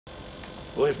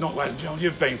Well, if not, ladies and gentlemen,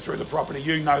 you've been through the property.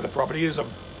 You know the property is a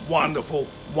wonderful,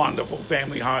 wonderful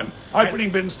family home. Opening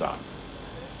bid and start.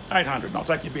 800. And I'll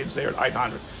take your bids there at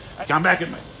 800. Come back at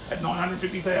me at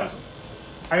 950,000.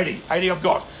 80 I've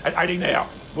got at 80 now.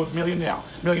 Well, million now,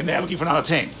 looking for another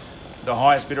 10. The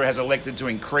highest bidder has elected to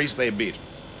increase their bid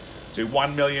to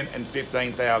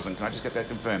 1,015,000. Can I just get that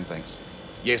confirmed, thanks?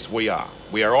 Yes, we are.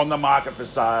 We are on the market for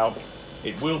sale.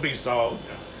 It will be sold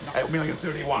at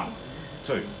 1,031,000.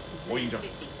 2. What are you doing?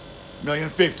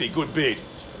 1,050,000, good bid.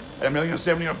 At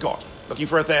 1,070,000 I've got. Looking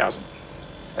for 1,000.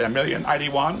 At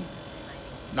 1,081,000,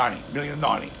 90,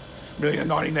 1,090,000,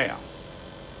 1,090,000 now.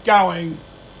 Going.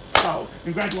 Oh,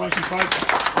 congratulations, folks.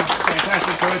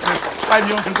 Fantastic purchase. Ladies and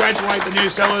gentlemen, congratulate the new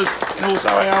sellers and also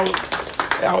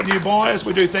our new buyers.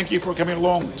 We do thank you for coming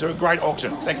along to a great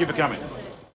auction. Thank you for coming.